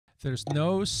There's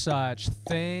no such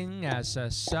thing as a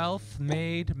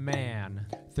self-made man.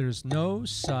 There's no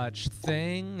such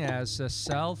thing as a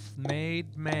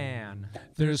self-made man.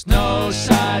 There's no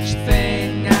such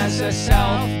thing as a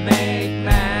self-made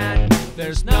man.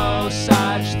 There's no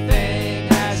such thing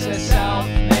as a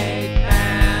self-made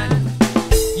man.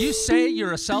 You say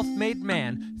you're a self-made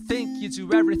man. Think you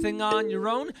do everything on your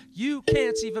own? You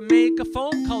can't even make a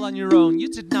phone call on your own. You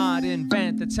did not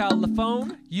invent the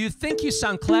telephone. You think you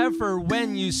sound clever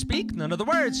when you speak. None of the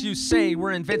words you say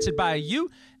were invented by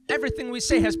you. Everything we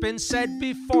say has been said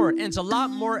before, and a lot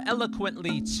more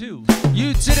eloquently too.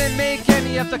 You didn't make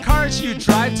any of the cars you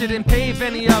drive, didn't pave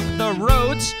any of the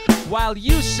roads. While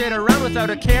you sit around without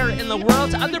a care in the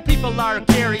world, other people are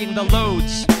carrying the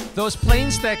loads. Those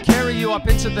planes that carry you up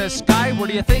into the sky, where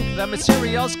do you think the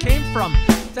materials came from?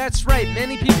 That's right,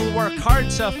 many people work hard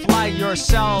to fly your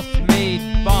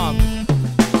self-made bum.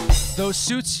 Those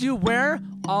suits you wear,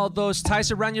 all those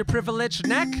ties around your privileged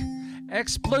neck,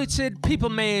 exploited people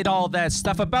made all that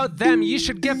stuff. About them you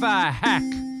should give a heck.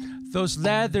 Those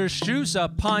leather shoes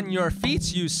upon your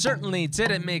feet, you certainly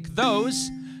didn't make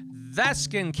those. That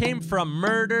skin came from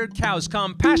murdered cows.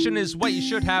 Compassion is what you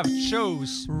should have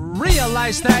chose.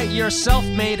 Realize that your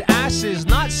self-made ass is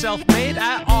not self-made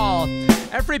at all.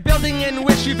 Every building in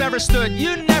which you've ever stood,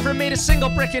 you never made a single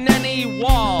brick in any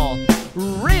wall.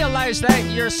 Realize that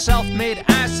your self-made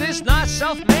ass is not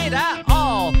self-made at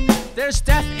all. There's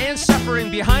death and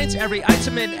suffering behind every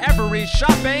item in every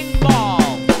shopping mall.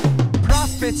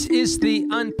 Profit is the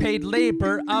unpaid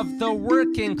labor of the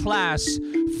working class.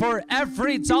 For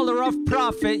every dollar of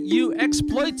profit, you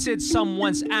exploited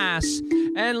someone's ass.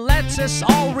 And let us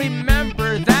all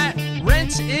remember that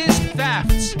rent is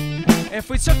theft. If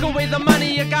we took away the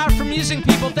money you got from using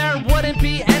people, there wouldn't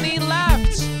be any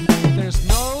left. There's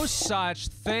no such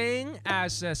thing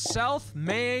as a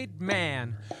self-made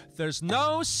man. There's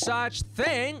no such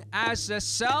thing as a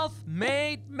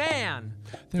self-made man.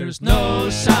 There's no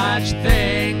such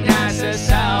thing as a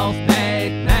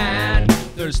self-made man.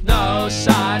 There's no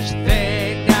such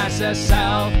thing as a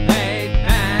self-made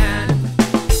man.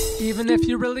 Even if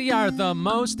you really are the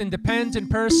most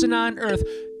independent person on earth,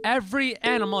 every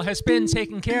animal has been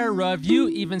taking care of you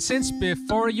even since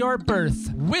before your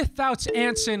birth. Without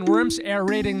ants and worms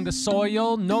aerating the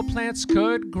soil, no plants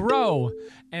could grow.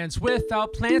 And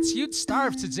without plants, you'd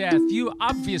starve to death. You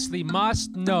obviously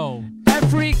must know.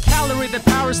 Every calorie that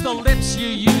powers the lips you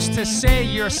use to say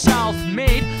you're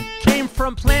self-made came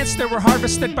from plants that were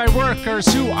harvested by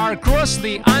workers who are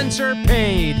grossly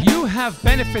underpaid. You have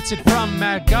benefited from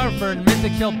a government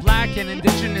that killed black and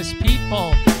indigenous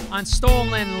people. On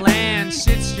stolen land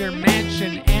sits your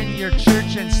mansion and your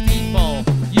church and steeple.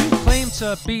 You claim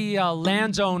to be a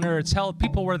landowner, tell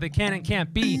people where they can and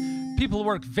can't be. People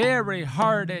work very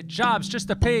hard at jobs just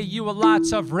to pay you a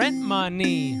lot of rent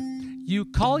money. You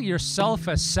call yourself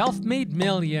a self-made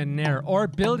millionaire or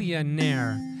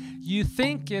billionaire. You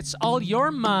think it's all your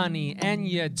money and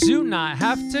you do not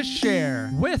have to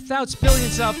share. Without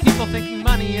billions of people thinking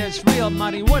money is real,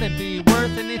 money wouldn't be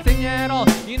worth anything at all.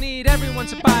 You need everyone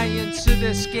to buy into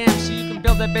this scam so you can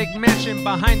build a big mansion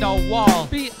behind a wall.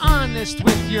 Be honest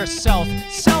with yourself.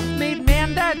 Self-made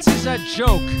man, that is a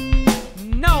joke.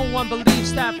 No one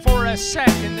believes that for a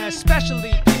second,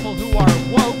 especially people who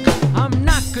are woke. I'm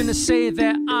not gonna say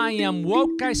that I am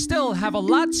woke, I still have a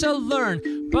lot to learn.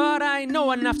 But I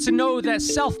know enough to know that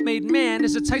self-made man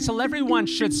is a title everyone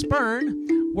should spurn.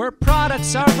 We're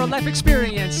products of our life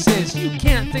experiences, you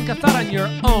can't think a thought on your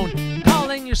own.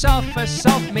 Calling yourself a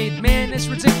self-made man is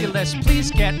ridiculous,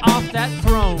 please get off that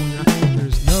throne.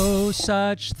 There's no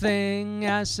such thing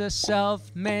as a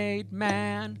self-made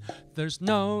man. There's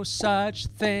no such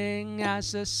thing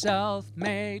as a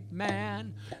self-made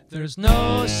man. There's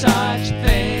no such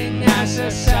thing as a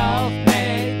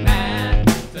self-made man.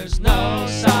 There's no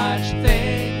such